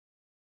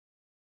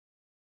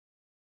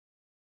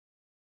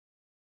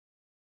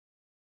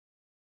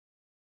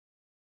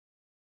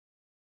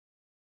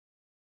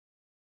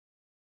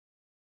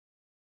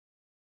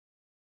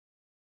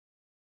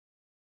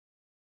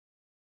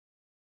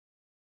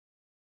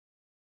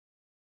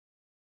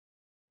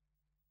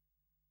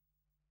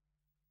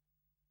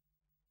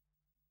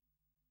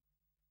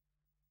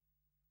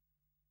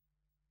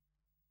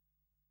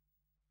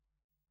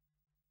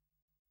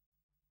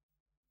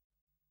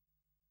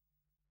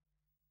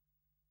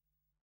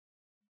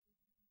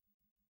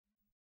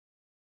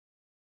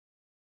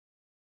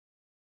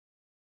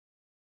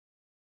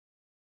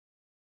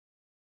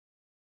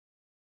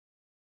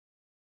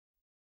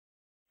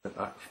at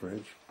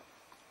Axbridge,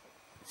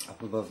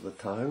 up above the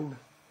town,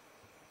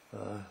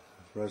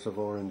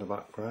 reservoir in the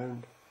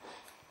background,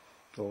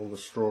 all the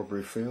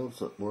strawberry fields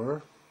that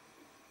were,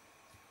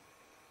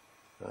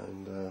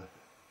 and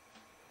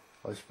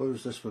I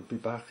suppose this would be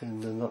back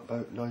in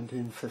about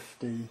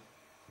 1950,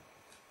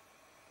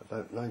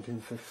 about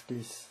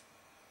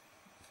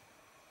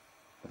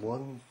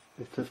 1951,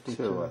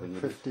 52,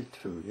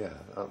 52, yeah,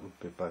 that would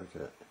be about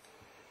it.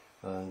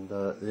 And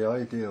the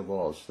idea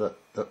was that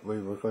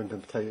we were going to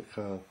take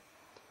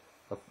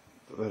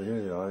well,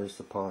 here you are, is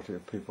the party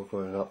of people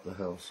going up the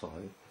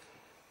hillside.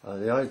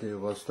 The idea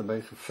was to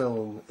make a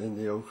film in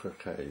the Ochre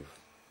Cave,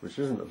 which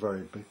isn't a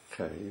very big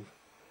cave,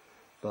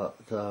 but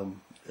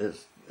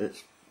it's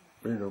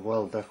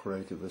well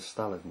decorated with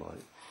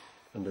stalagmite.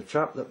 And the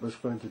chap that was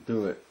going to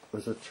do it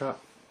was a chap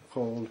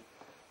called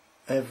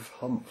Ev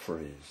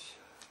Humphreys,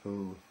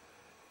 who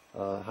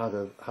had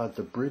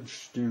the Bridge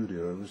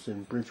Studios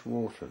in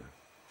Bridgewater.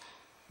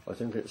 I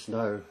think it's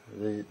now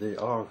the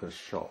Argus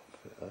shop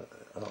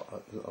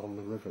on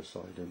the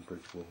riverside in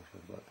Bridgewater.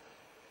 But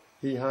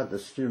he had the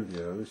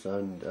studios,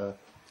 and of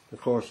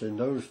course in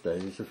those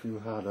days, if you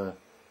had a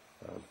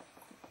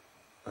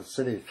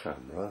cine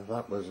camera,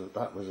 that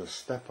was a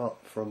step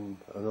up from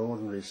an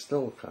ordinary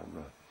still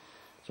camera.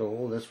 So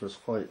all this was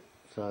quite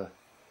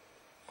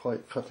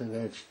cutting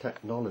edge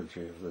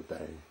technology of the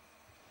day.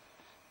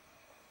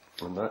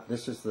 And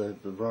this is the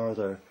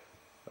rather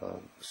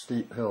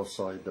steep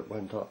hillside that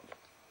went up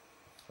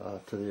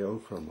to the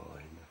ochre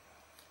mine.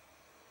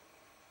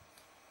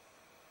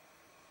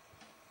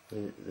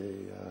 I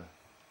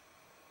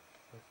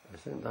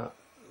think that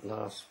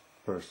last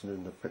person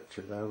in the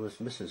picture there was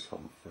Mrs.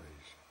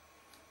 Humphreys.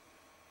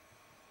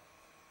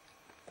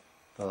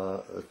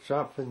 The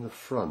chap in the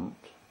front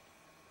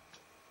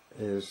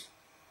is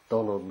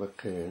Donald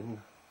McCain,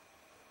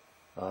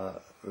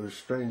 who,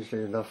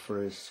 strangely enough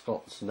for his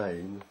Scots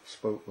name,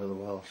 spoke with a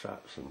Welsh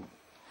accent.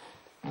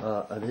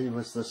 And he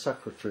was the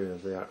secretary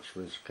of the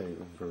Axbridge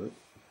Cavern group.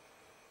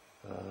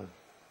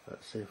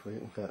 Let's see if we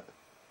can get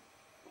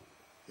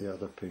the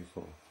other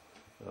people.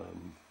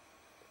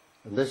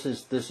 And this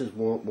is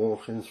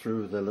walking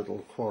through the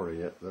little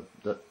quarry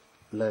that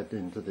led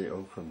into the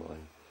ochre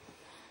mine.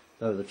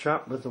 Now the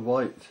chap with the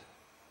white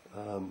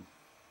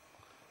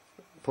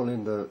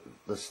pulling the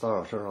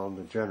starter on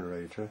the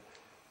generator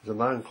is a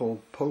man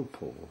called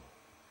Popel,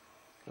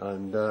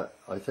 and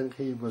I think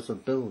he was a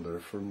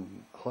builder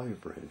from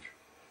Highbridge.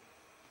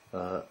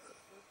 The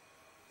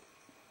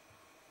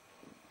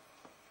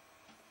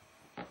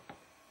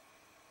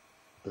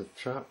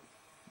chap,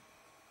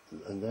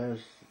 and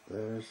there's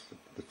the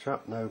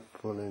chap now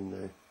pulling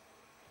the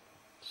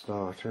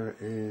starter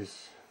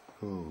is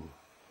who?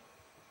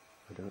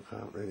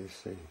 Can't really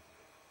see.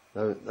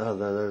 Now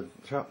the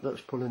chap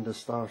that's pulling the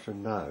starter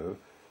now,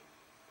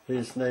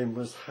 his name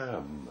was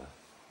Ham.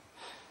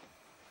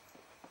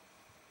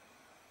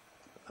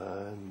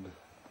 And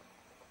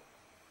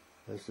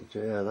there's the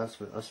that's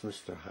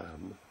Mr.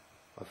 Ham.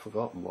 I've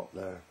forgotten what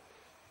their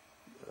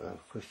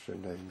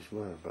Christian names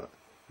were, but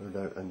and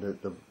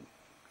the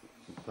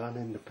man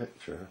in the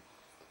picture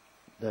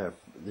there,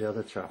 the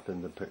other chap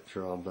in the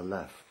picture on the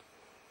left,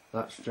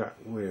 that's Jack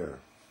Weir.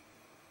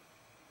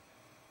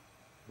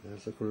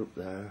 There's a group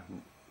there,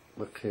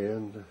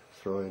 McCain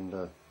throwing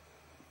the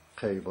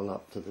cable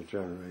up to the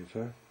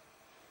generator,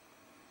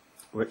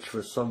 which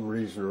for some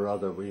reason or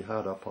other we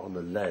had up on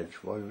the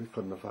ledge. Why we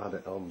couldn't have had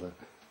it on the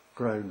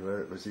ground where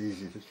it was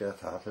easy to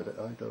get at it,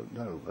 I don't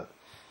know, but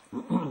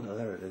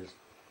there it is.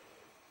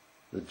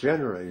 The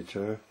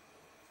generator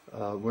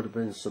would have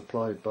been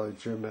supplied by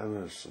Jim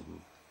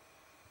Emerson,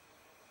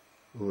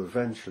 who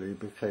eventually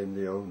became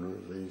the owner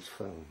of these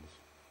films.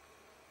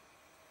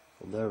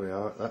 And there we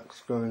are,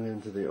 that's going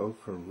into the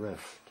ochre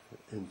rift,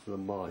 into the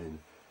mine.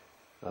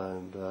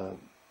 And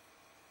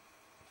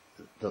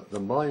the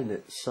mine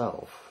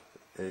itself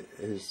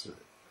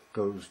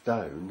goes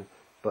down,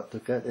 but to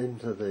get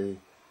into the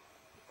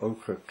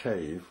ochre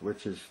cave,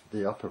 which is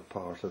the upper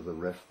part of the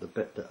rift, the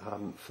bit that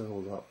hadn't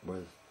filled up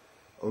with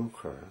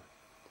ochre,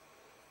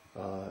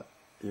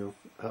 you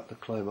have to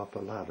climb up a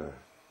ladder.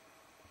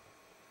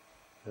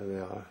 There we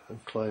are,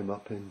 and climb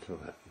up into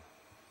it.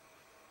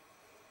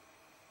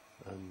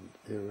 And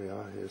here we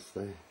are, here's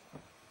the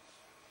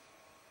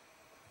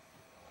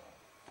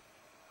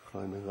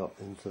climbing up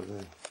into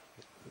the,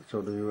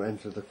 so do you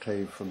enter the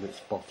cave from its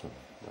bottom,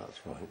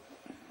 that's right.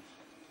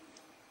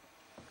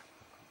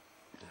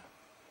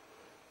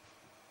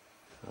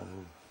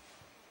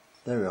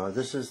 There we are,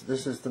 this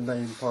is the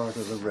main part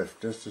of the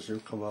rift, just as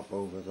you come up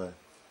over the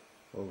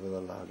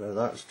ladder.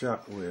 That's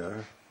Jack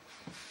Weir,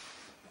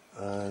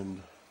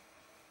 and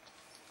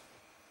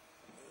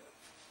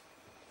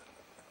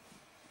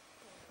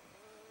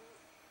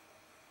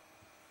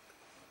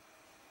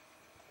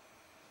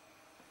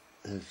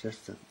there's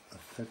just a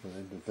figure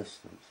in the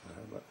distance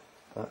there,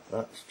 but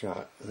that's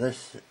Jack.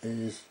 This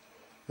is,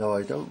 now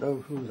I don't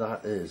know who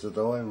that is,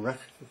 although I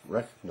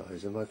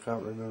recognise him, I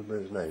can't remember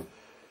his name.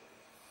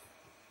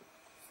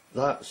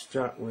 That's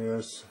Jack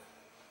Weir's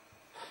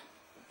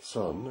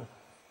son,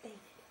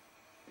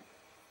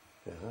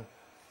 Yeah,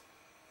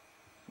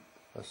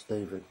 that's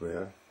David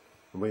Weir.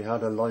 And we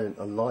had a line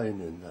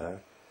in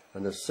there,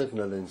 and a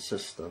signalling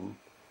system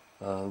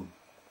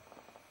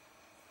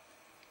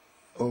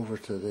over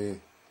to the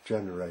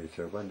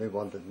generator. When they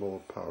wanted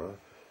more power,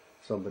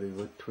 somebody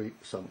would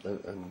tweak something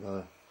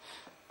and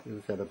you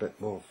would get a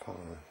bit more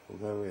power. And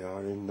there we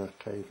are in the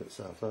cave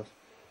itself. That's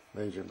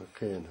Major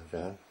McKean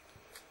again,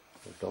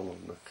 or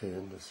Donald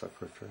McKean, the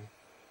secretary.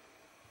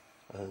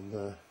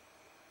 And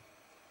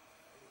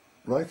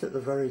right at the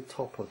very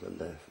top of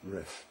the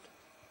rift,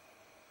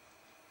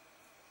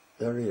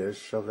 there he is,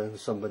 shoving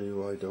somebody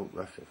who I don't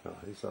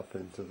recognise up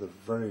into the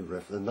very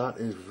rift, and that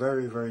is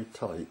very, very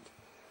tight,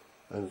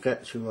 and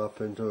gets you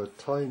up into a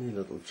tiny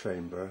little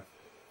chamber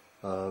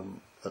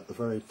at the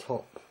very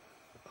top,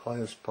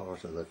 highest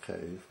part of the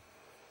cave,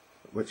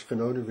 which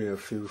can only be a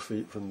few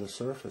feet from the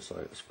surface,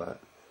 I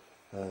expect.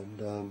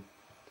 And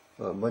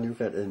when you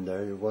get in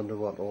there, you wonder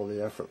what all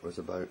the effort was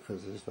about,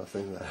 because there's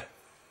nothing there.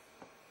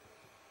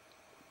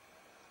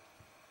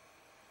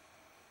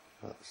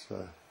 That's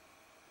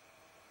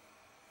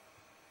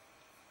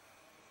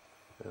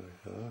there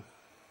we go.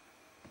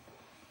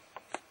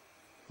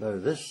 Now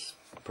this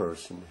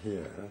person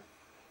here,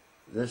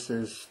 this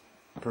is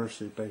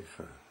Percy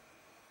Baker,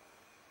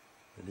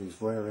 and he's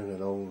wearing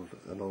an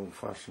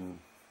old-fashioned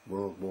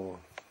World War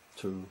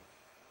II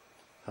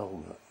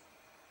helmet.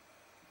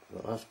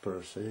 But that's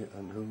Percy,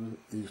 and who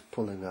he's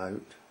pulling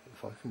out,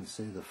 if I can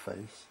see the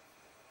face.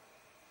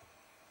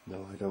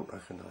 No, I don't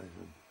recognise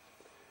him.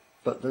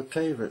 But the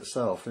cave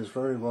itself is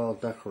very well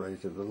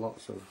decorated with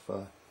lots of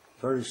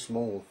very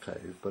small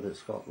cave, but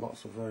it's got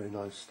lots of very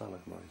nice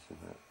stalagmites in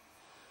it.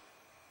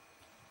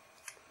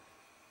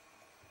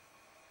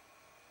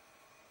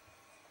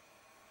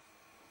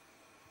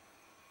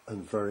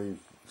 And very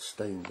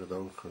stained with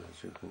ochre,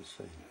 as you can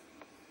see.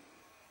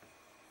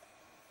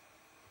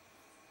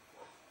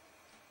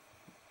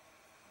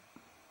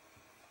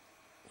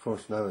 Of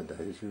course,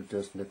 nowadays you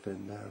just nip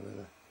in there with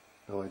a,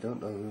 no, I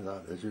don't know who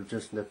that is, you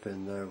just nip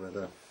in there with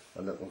a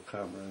little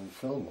camera and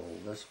film all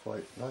this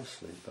quite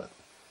nicely, but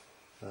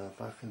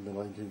back in the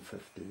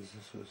 1950s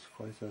this was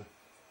quite an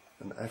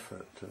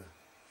effort to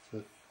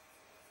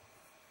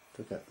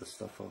get the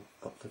stuff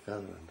up together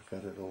and to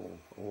get it all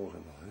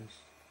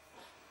organised.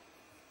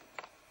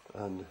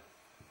 And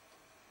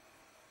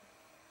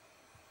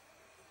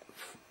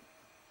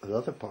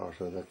another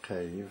part of the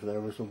cave,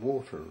 there was a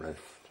water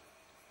rift.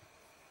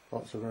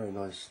 Lots of very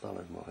nice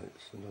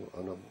stalagmites, and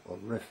a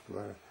rift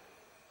where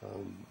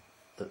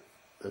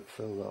it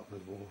filled up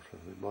with water.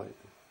 I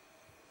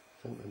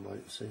think we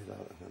might see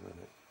that in a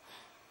minute.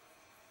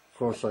 Of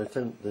course, I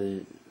think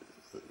they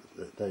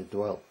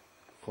dwelt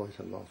quite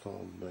a lot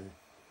on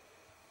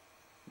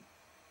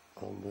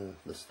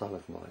the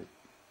stalagmite.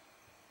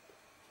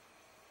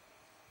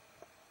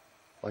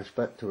 I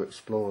expect to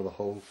explore the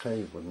whole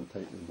cave wouldn't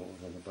take me more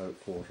than about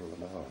a quarter of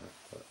an hour,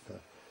 but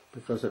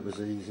because it was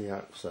easy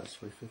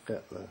access, we could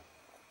get the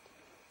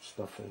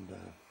stuff in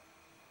there.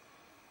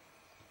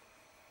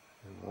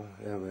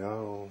 Here we are,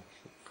 all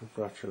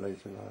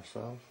congratulating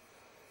ourselves.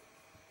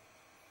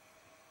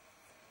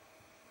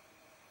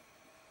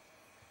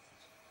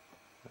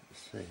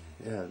 Let's see,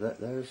 yeah,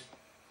 there's...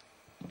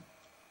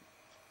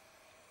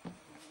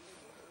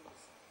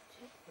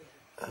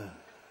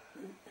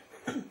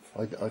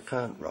 I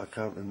can't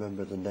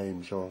remember the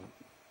names or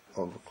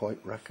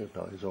quite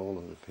recognise all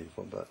of the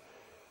people, but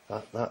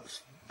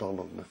that's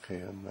Donald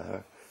McKean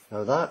there.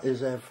 Now that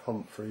is Ev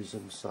Humphreys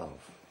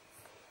himself.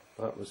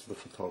 That was the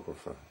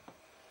photographer.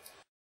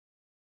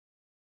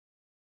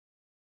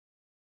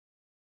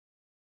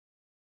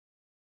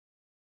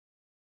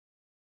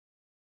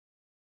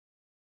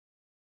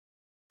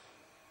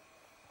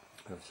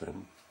 That's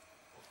him.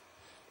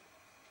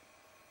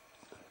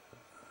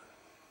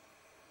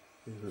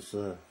 He was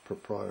the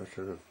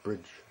proprietor of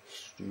Bridge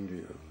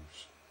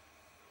Studios.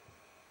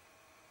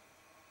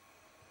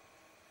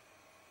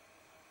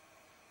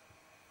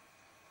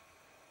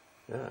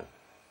 Yeah.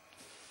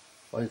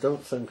 I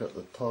don't think at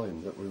the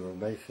time that we were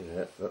making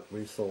it that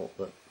we thought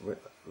that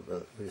it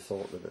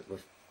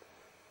was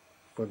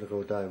going to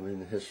go down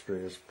in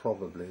history as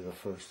probably the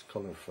first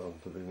colour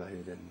film to be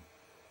made in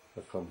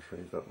the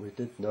country, but we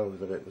did know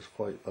that it was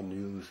quite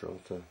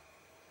unusual to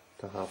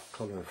have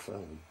colour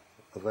film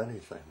of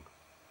anything.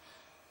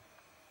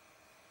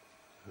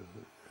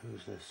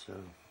 Who's this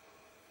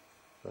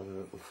other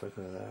little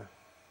figure there?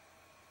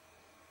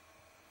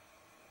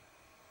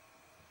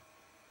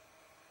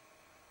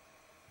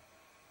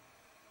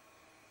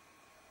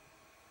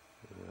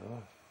 There we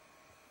are.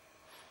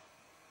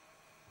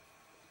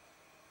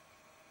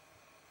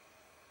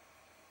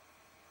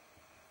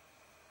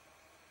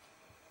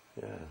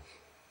 Yes.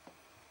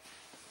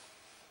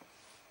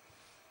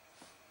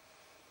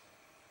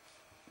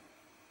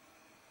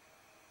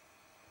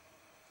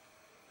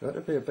 You had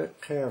to be a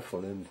bit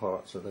careful in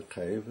parts of the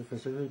cave,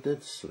 because if you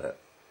did slip,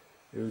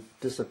 you would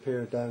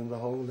disappear down the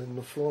hole in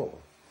the floor,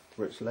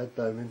 which led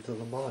down into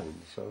the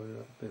mine. So you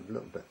had to be a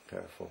little bit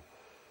careful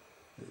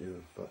what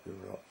you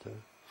were up to.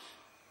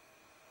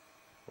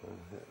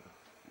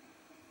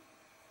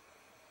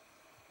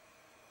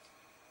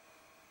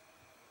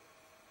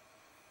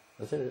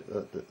 I think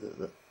that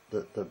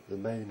the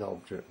main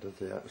object of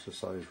the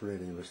exercise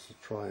really was to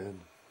try and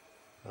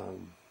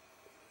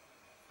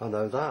I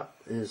know that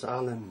is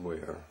Alan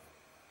Weir,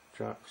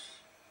 Jack's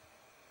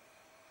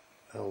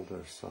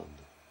elder son.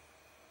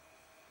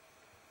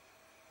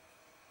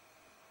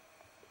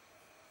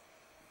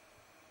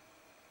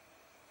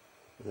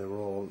 There were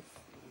all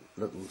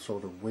little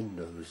sort of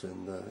windows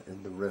in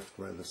the rift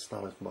where the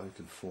stalagmite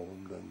had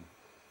formed, and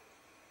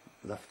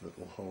left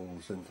little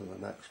holes into the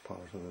next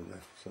part of the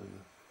rift, so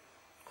you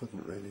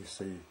couldn't really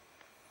see,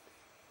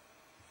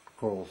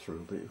 crawl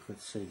through, but you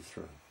could see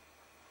through.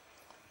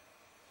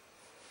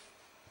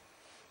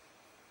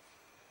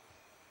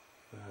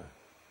 Yeah.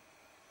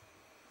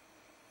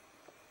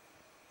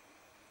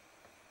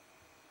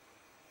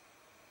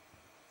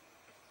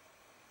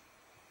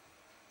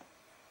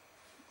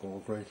 All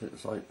great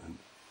excitement.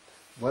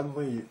 When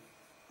we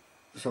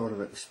sort of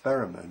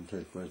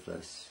experimented with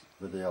this,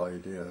 with the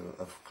idea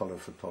of colour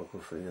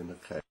photography in the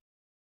cave,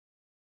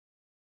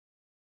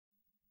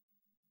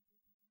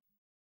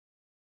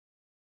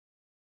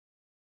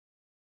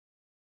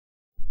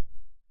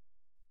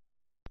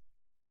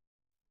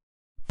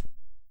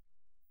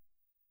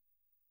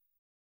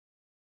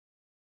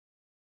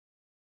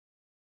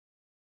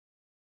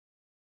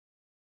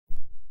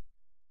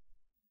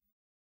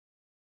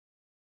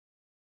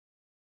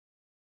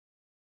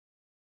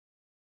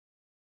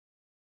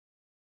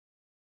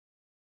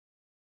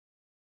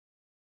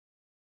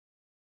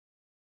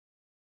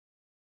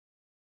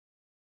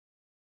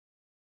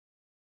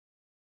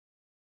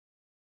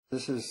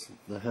 this is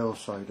the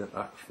hillside at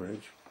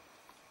Axbridge,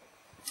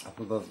 up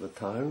above the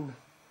town,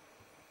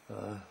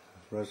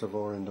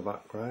 reservoir in the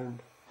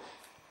background,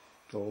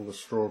 all the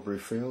strawberry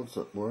fields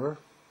that were,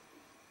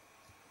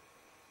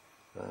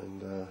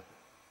 and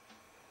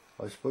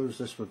I suppose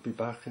this would be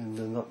back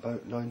in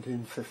about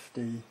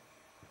 1950,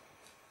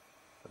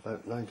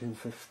 about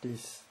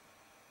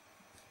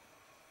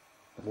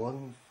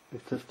 1951,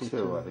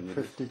 52, I think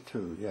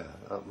 52, yeah,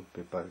 that would be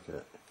about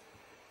it.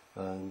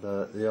 And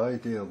the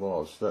idea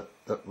was that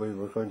we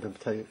were going to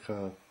take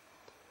well,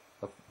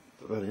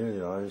 here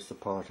you are, is the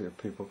party of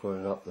people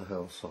going up the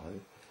hillside.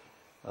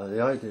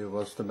 The idea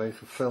was to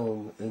make a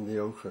film in the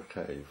Ochre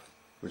Cave,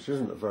 which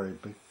isn't a very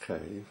big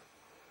cave,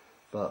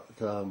 but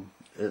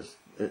it's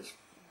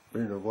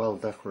well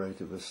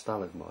decorated with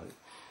stalagmite.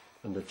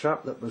 And the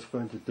chap that was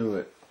going to do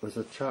it was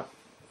a chap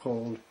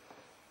called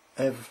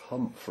Ev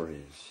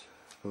Humphreys,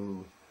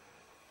 who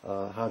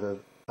had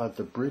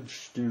the Bridge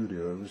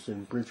Studios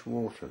in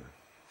Bridgewater.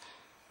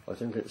 I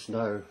think it's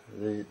now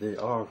the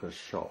Argus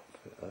shop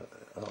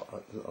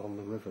on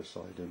the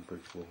riverside in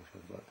Bridgewater.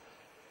 But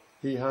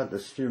he had the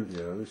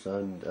studios,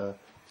 and of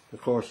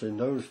course in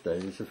those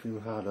days, if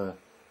you had a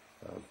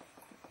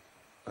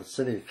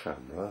cine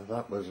camera,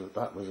 that was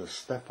a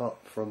step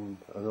up from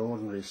an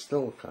ordinary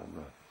still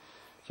camera.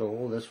 So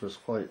all this was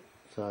quite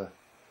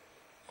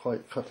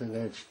cutting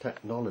edge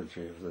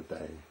technology of the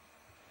day.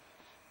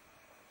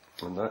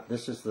 And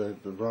this is the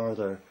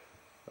rather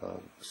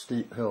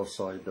steep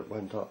hillside that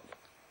went up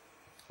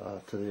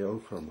to the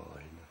ochre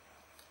mine.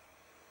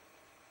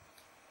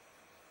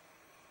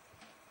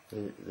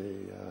 I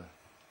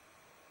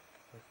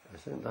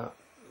think that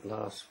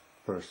last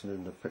person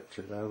in the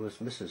picture there was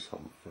Mrs.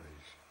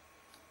 Humphreys.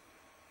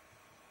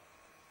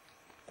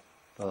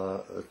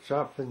 The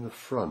chap in the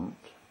front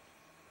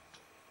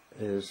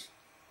is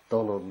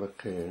Donald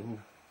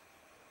McCain,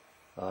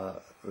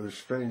 who,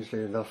 strangely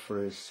enough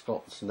for his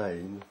Scots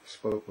name,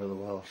 spoke with a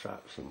Welsh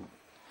accent.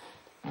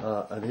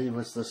 And he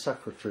was the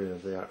secretary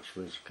of the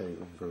Axbridge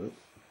Cavern group.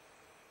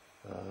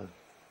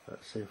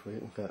 Let's see if we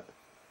can get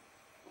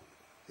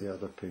the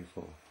other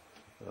people.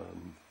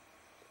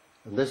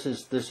 And this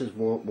is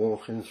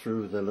walking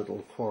through the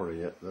little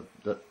quarry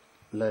that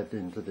led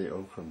into the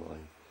ochre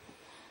mine.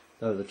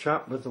 Now the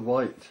chap with the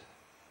white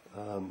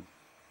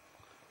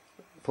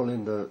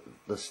pulling the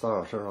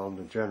starter on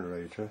the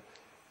generator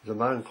is a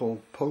man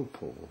called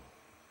Popel,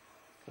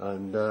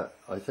 and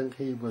I think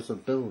he was a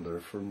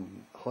builder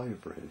from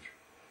Highbridge.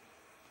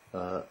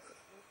 The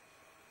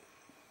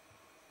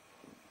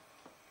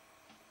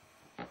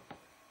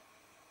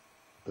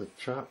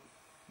chap,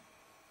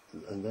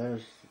 and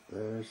there's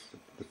the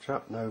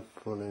chap now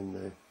pulling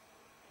the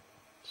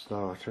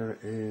starter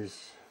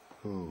is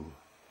who?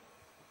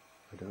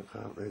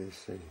 Can't really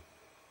see.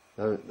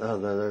 Now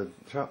the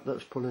chap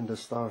that's pulling the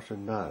starter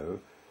now,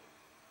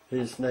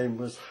 his name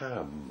was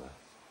Ham.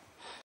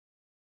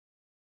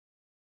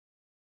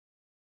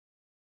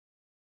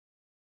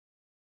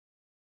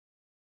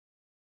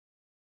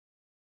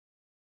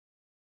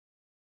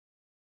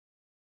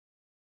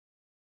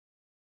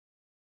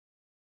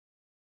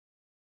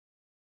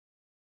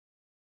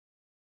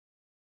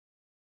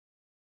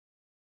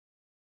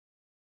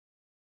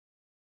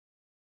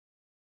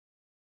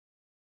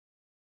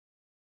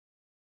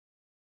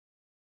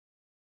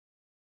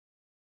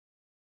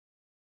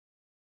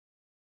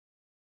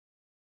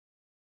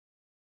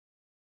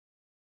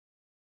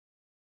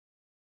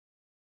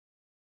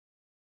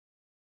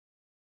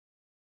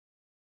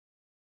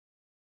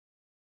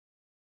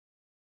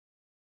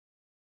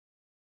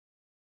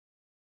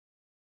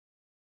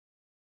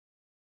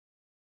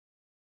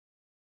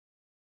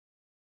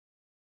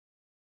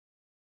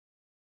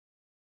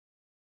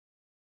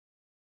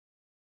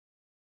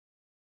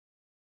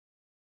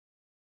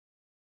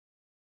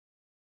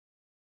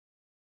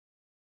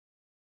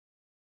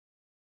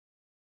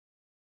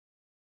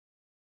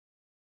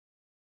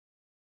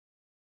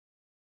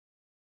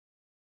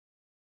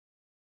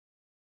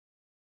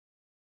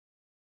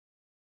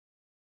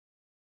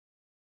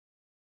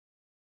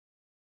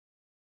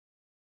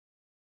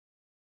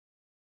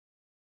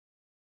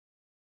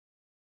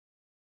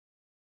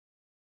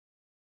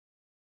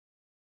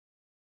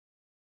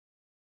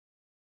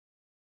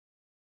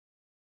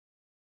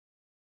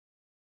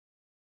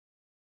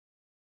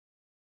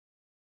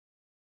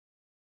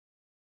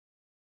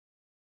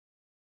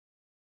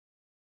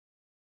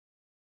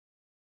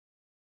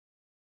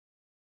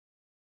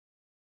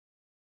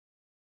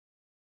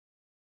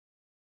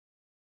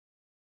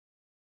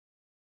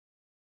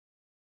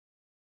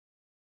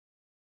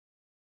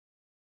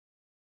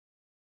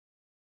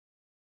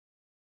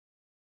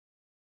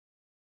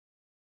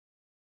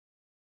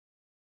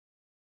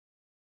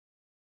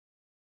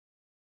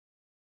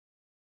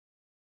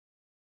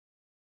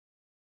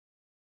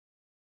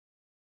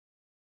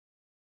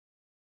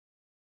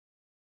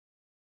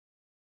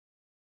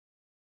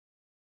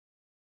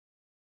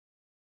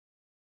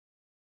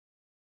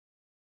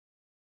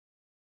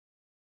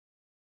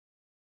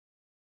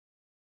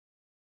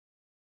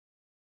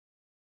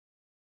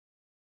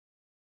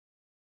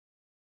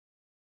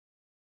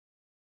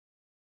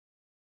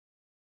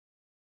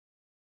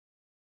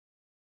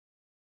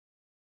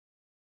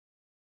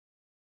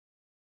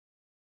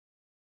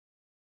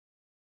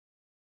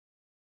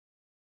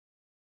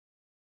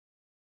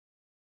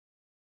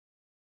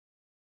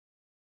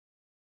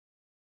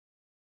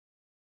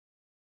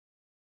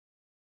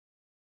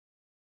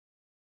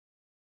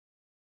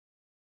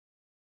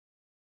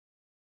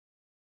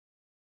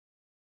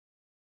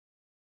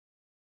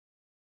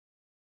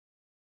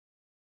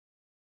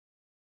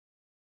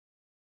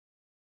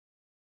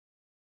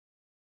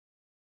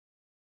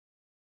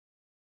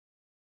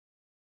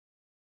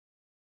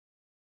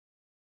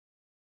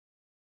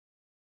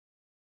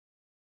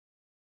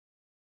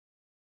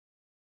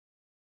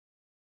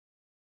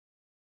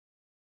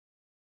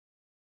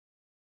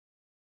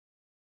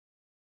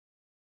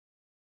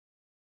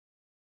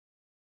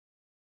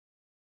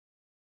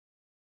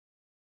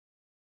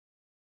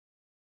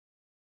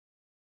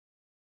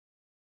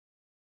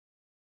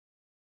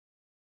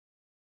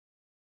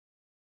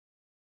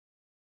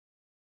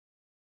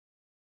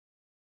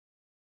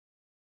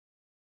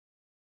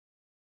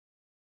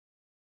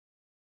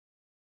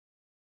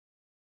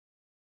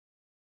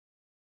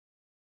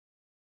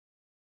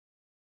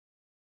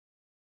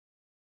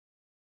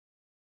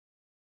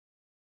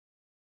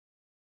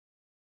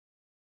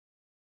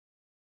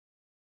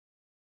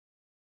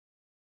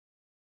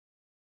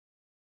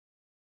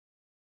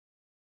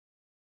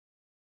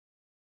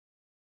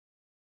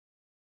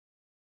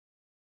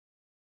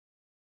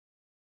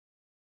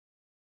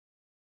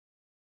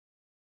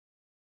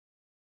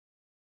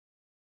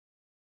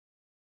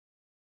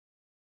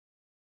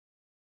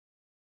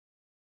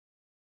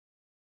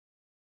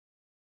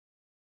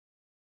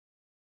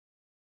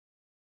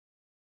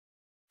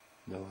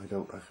 No, I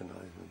don't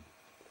recognise them.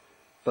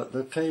 But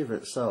the cave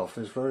itself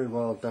is very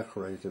well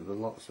decorated with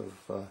lots of,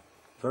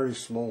 very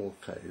small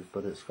cave,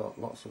 but it's got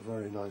lots of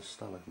very nice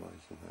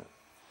stalagmites in it.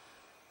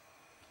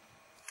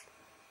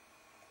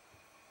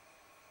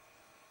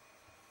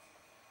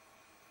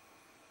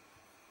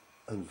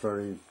 And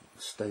very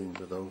stained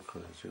with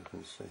ochre, as you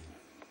can see.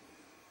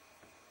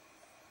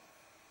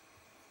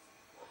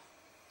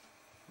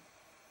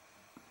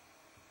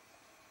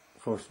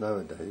 Of course,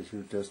 nowadays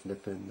you just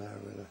nip in there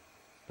with a,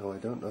 no, I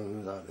don't know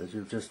who that is,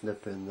 you just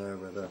nip in there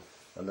with a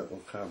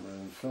little camera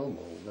and film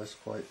all this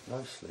quite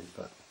nicely,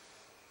 but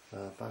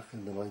back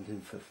in the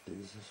 1950s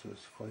this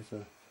was quite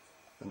an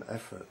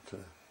effort to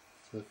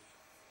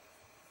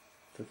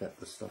get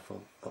the stuff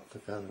up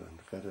together and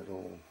to get it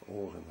all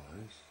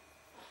organised.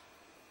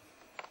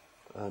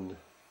 And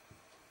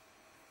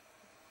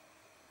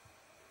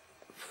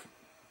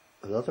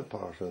another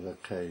part of the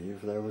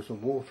cave there was a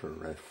water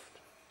rift.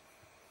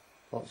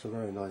 Lots of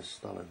very nice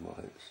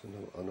stalagmites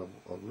and a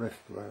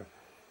rift where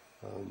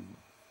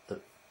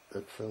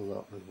it filled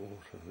up with water.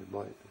 I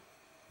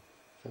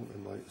think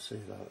we might see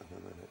that in a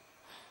minute.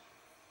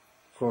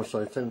 Of course,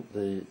 I think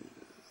they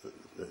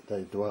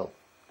dwelt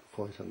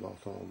quite a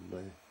lot on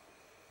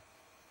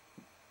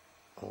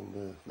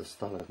the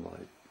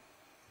stalagmite.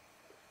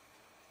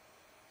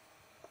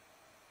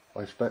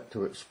 I expect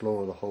to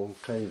explore the whole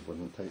cave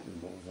wouldn't take me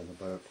more than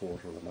about a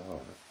quarter of an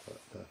hour,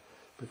 but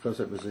because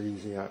it was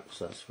easy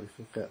access, we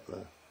could get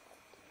the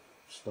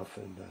stuff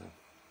in there.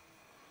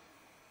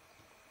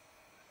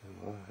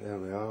 Here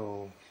we are,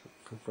 all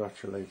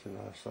congratulating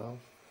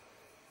ourselves.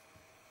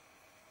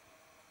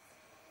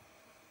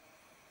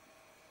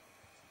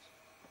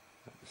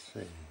 Let's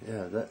see,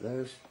 yeah,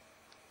 there's...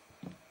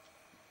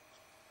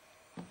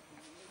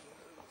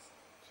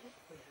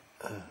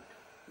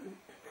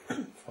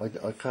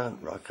 I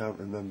can't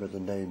remember the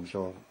names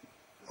or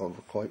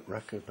quite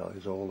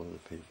recognise all of the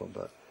people,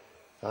 but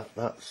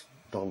that's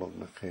Donald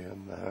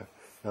McKeon there.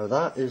 Now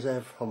that is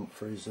F.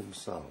 Humphreys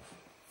himself.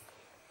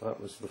 That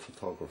was the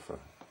photographer.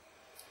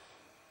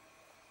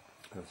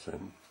 That's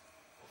him.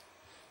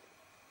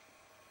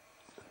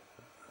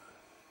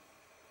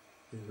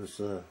 He was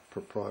the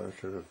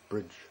proprietor of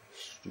Bridge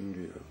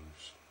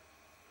Studios.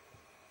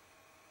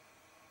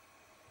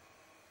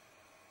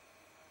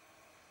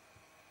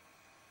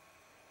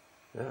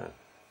 Yeah.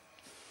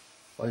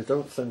 I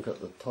don't think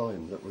at the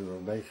time that we were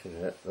making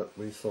it that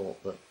we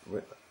thought that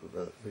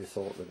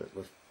it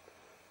was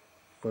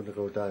going to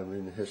go down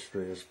in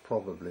history as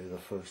probably the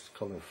first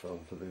colour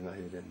film to be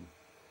made in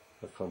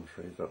the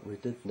country, but we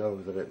did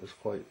know that it was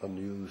quite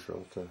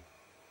unusual to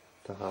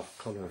have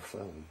colour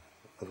film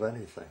of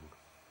anything.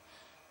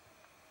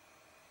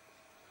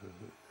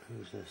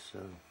 Who's this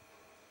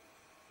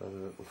other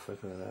little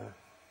figure there?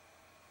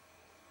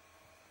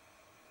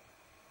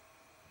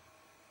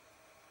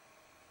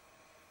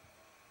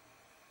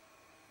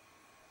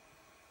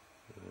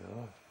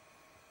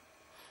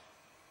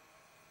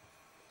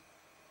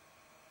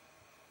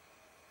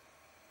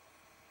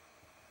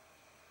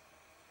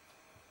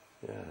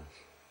 Yes.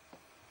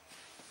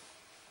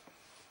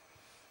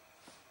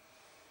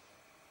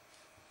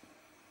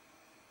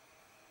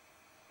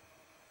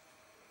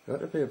 You have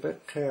to be a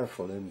bit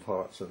careful in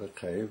parts of the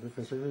cave,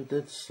 because if you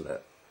did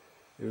slip,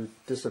 you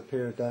would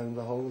disappear down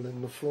the hole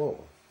in the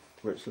floor,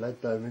 which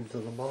led down into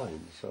the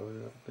mine, so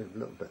you have to be a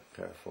little bit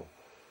careful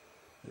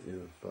that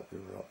what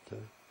you were up to.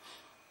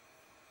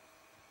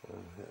 Yeah.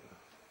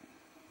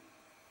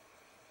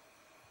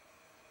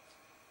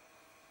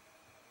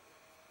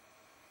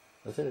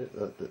 I think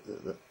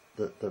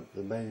that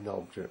the main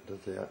object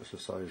of the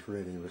exercise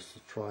really was to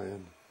try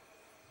and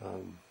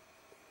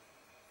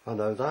I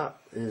know that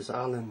is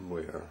Alan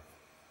Weir,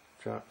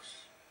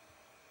 Jack's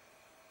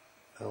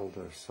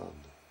elder son.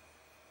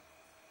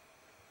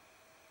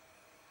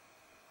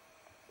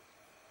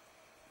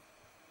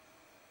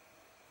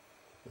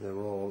 There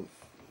were all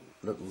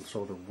little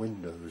sort of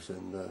windows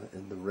in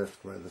the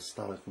rift where the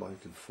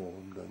stalagmite had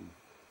formed, and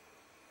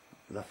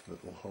left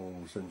little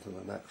holes into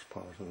the next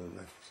part of the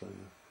rift, so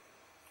you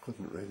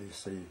couldn't really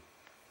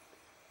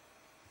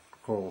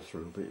crawl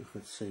through, but you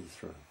could see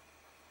through.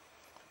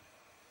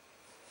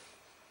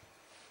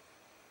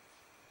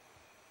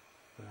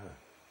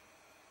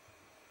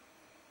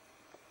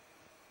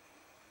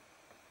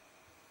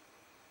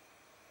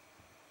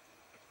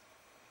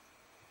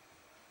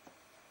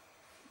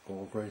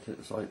 All great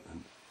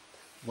excitement.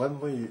 When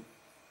we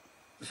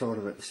sort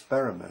of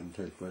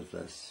experimented with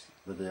this,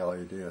 with the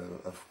idea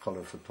of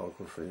colour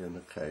photography in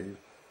the cave,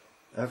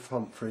 F.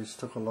 Humphreys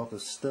took a lot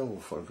of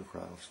still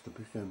photographs to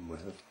begin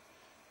with,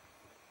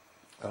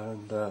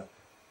 and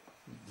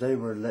they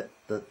were lit.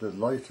 The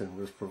lighting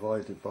was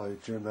provided by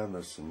Jim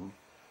Emerson,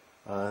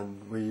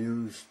 and we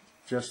used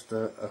just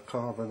a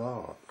carbon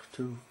arc,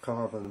 2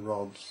 carbon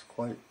rods,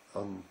 quite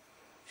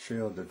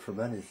unshielded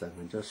from anything,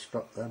 and just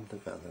struck them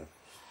together.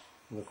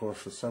 And of course,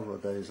 for several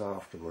days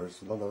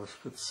afterwards, none of us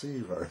could see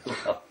very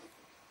well.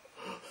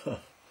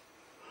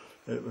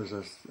 It was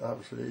an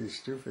absolutely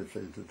stupid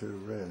thing to do,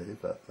 really,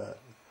 but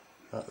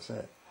that's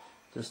it.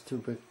 Just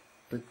 2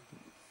 big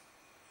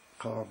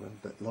carbon,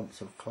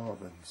 lumps of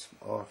carbon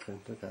arcing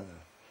together.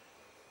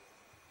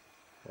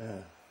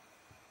 Yeah.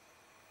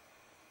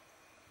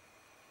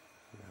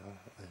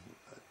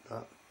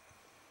 That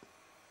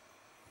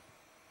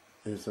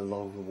is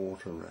along the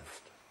water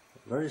rift.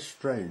 Very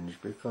strange,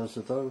 because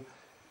although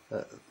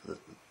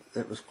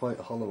it was quite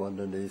hollow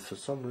underneath, for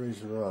some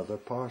reason or other,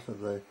 part of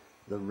the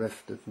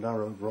rift had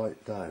narrowed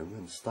right down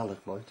and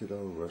stalagmited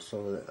over,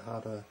 so that it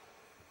had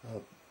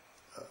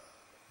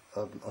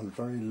a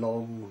very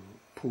long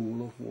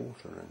pool of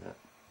water in it.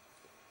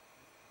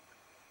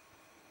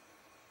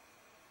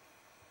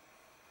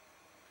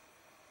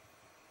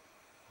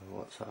 And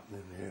what's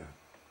happening here?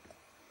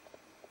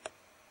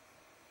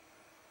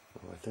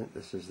 Oh, I think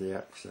this is the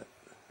exit.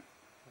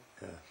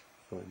 Yes,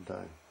 going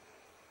down.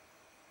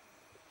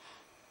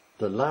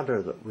 The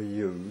ladder that we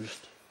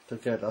used to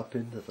get up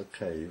into the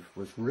cave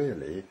was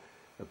really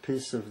a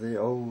piece of the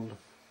old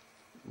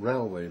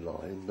railway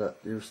line that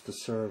used to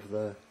serve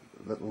the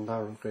little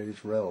narrow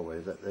gauge railway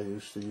that they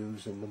used to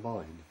use in the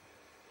mine.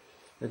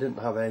 They didn't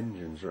have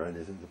engines or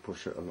anything to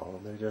push it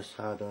along. They just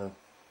had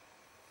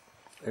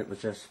it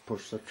was just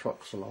push the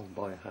trucks along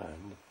by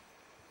hand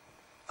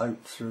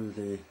out through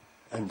the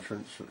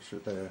entrance, which are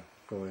there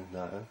going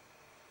now.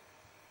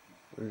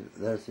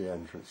 There's the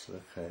entrance to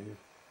the cave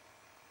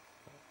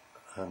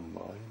and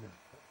mine.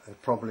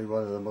 Probably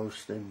one of the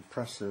most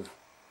impressive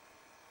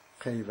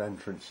cave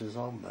entrances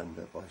on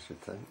Mendip, I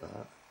should think,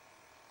 that,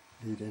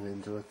 leading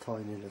into a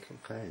tiny little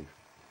cave.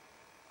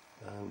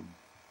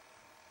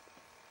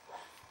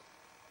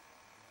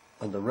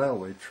 And the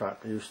railway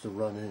track used to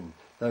run in.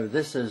 Now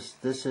this is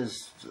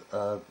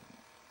the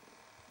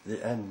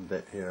end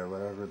bit here,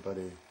 where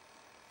everybody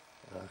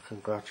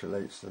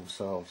congratulates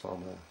themselves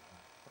on a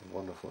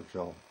wonderful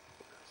job,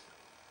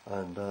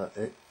 and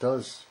it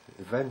does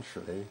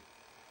eventually.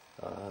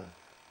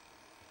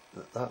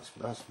 That's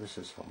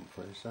Mrs.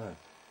 Humphreys there,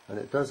 and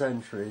it does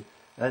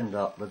end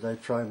up, but they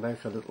try and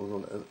make a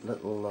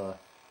little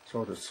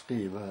sort of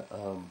scheme,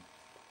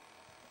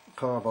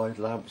 carbide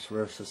lamps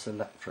versus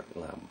electric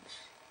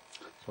lamps,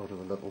 sort of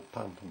a little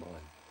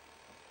pantomime.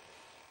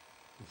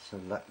 It's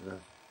the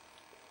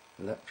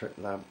electric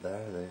lamp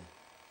there,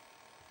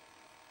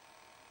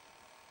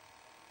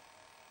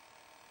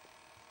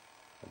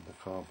 and the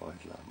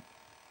carbide lamp.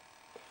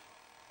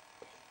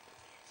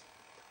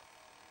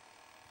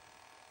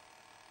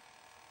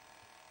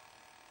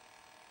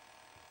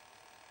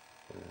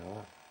 There we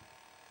are.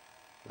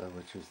 Now,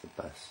 which is the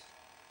best?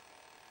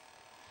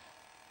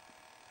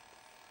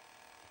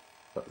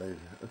 But they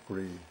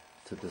agree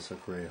to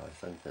disagree, I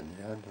think, in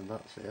the end, and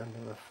that's the end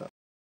of the film.